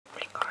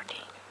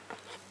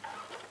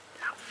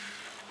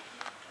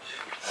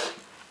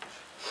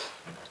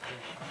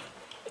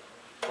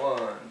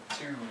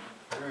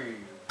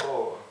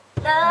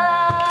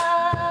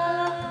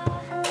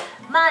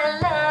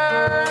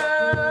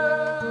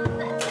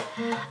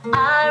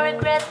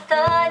regret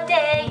the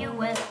day you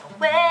went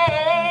away.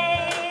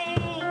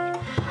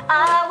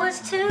 I was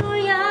too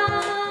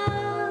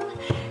young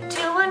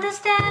to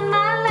understand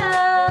my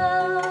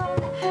love,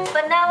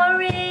 but now I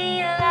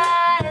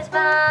realize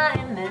my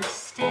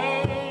mistakes.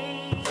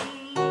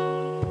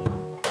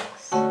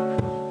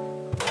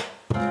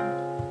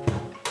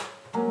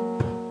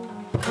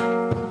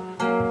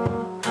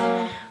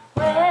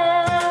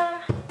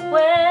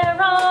 Where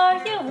are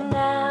you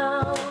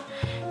now?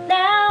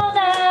 Now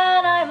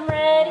that I'm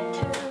ready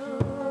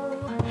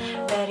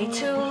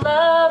to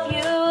love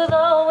you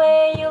the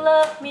way you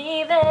loved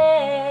me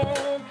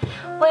then.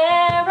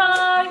 Where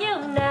are you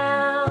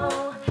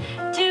now?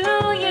 Do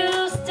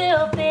you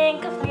still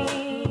think of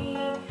me?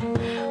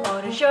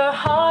 Or does your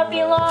heart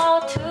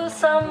belong to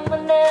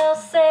someone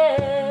else's?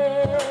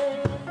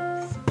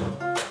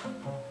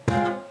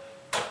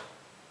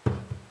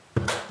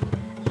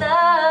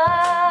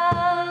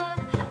 Love,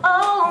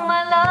 oh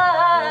my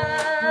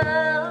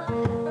love,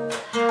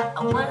 I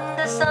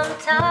wonder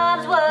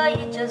sometimes, were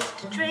you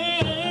just a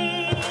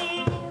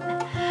dream?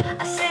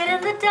 I sit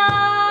in the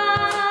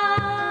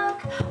dark,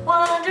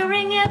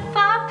 wondering if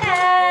our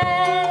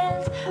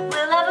paths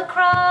will ever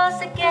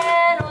cross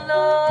again. Oh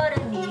Lord,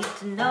 I need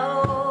to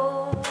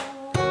know.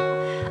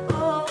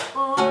 Ooh,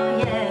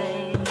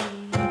 yeah.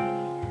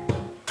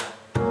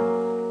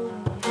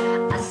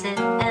 I sit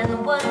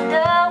and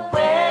wonder,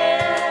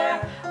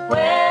 where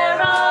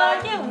are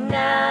you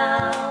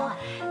now?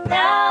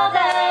 Now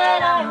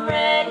that I'm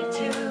ready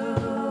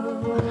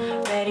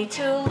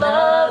to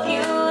love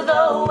you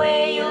the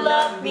way you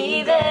loved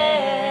me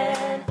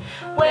then.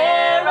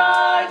 Where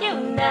are you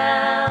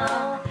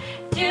now?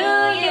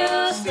 Do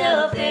you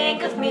still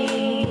think of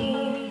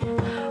me?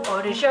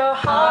 Or does your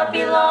heart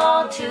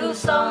belong to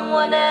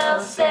someone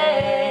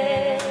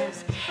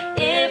else's?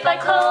 If I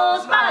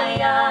close my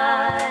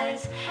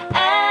eyes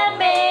and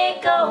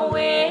make a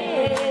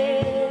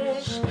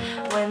wish,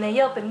 when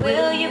they open,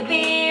 will you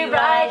be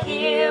right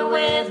here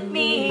with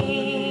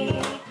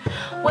me?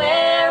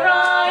 Where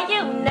are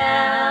you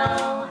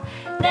now?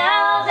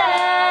 Now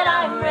that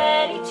I'm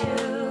ready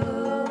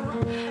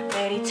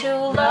to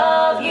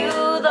love you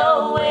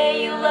the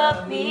way you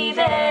loved me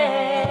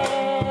then.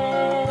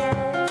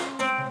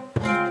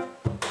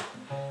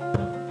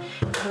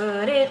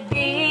 Could it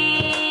be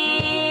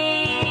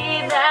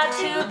that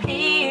two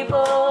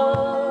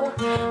people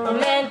were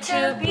meant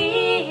to be?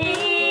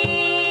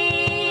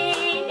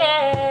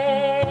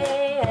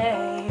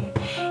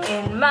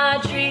 In my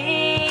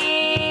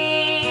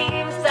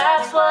dreams,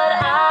 that's what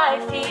I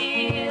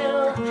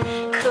feel.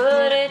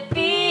 Could it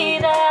be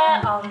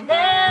that I'll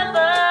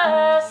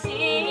never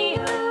see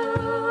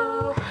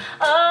you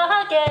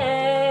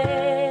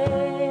again?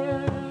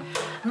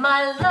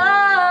 My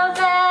love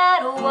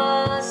that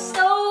was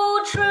so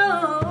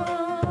true,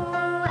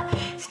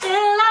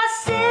 still I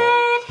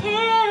sit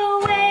here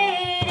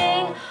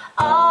waiting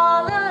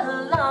all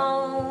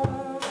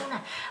alone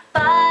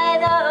by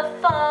the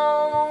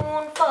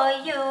phone for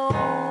you.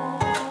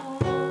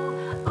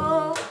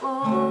 Ooh,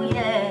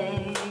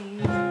 yeah.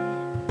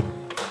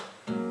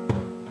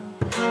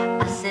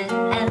 I sit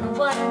and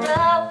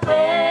wonder,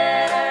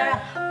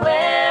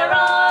 where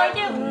are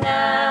you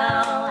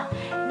now?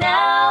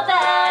 Now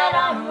that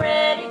I'm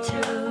ready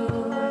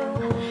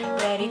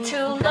to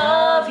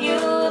love you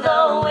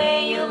the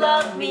way you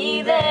loved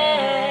me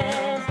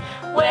then.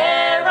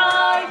 Where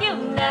are you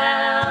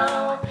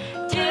now?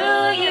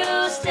 Do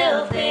you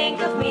still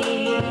think of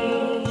me?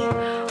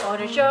 Or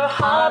does your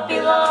heart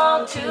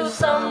belong to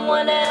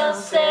someone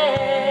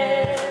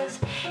else's?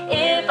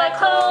 If I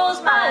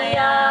close my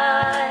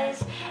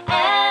eyes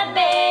and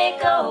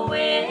make a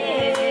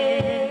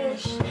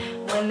wish,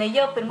 when they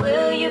open,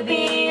 will you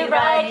be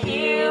right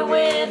here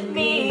with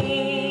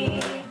me?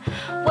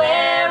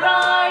 Where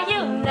are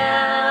you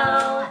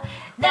now?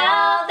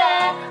 Now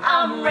that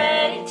I'm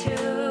ready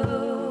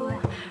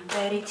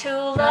to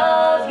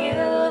love you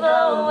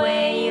the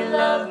way you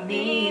loved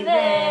me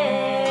then.